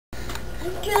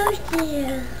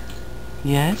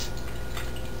Yes?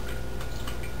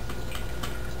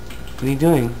 What are you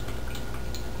doing?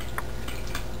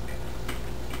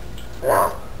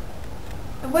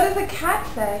 What does the cat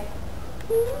say?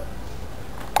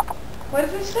 What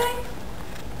does it say?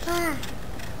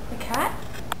 The cat?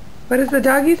 What does the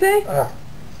doggy say?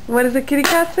 What does the kitty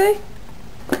cat say?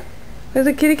 What does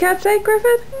the kitty cat say,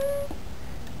 Griffin?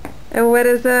 And what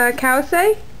does the cow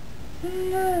say?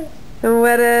 And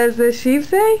what does the sheep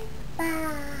say?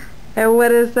 And what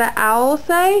does the owl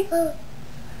say?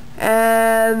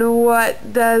 And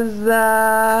what does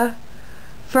the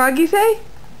froggy say?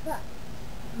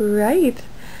 Right.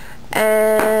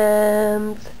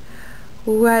 And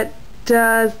what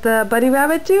does the bunny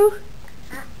rabbit do?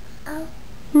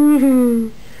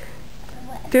 Do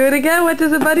it again. What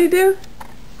does the bunny do?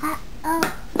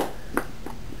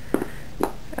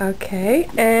 Okay.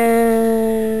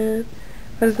 And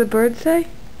what does the bird say?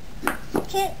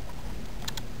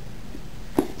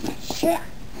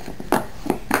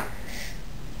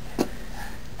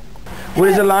 What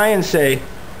does the lion say?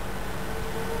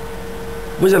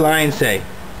 What does the lion say?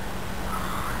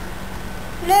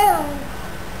 No.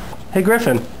 Hey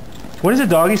Griffin, what does the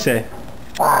doggy say?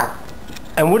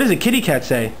 And what does the kitty cat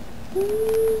say?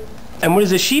 And what does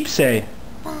the sheep say?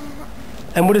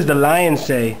 And what does the lion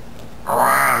say?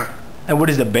 And what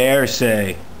does the bear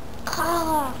say?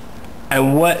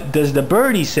 And what does the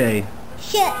birdie say?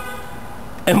 Shit.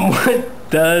 And what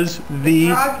does the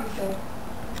Froggy say.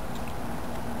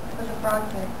 What's the frog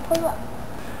say?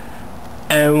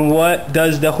 and what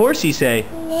does the horsey say?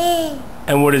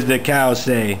 And what does the cow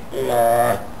say?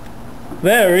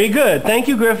 Very good. Thank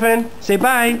you, Griffin. Say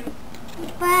bye.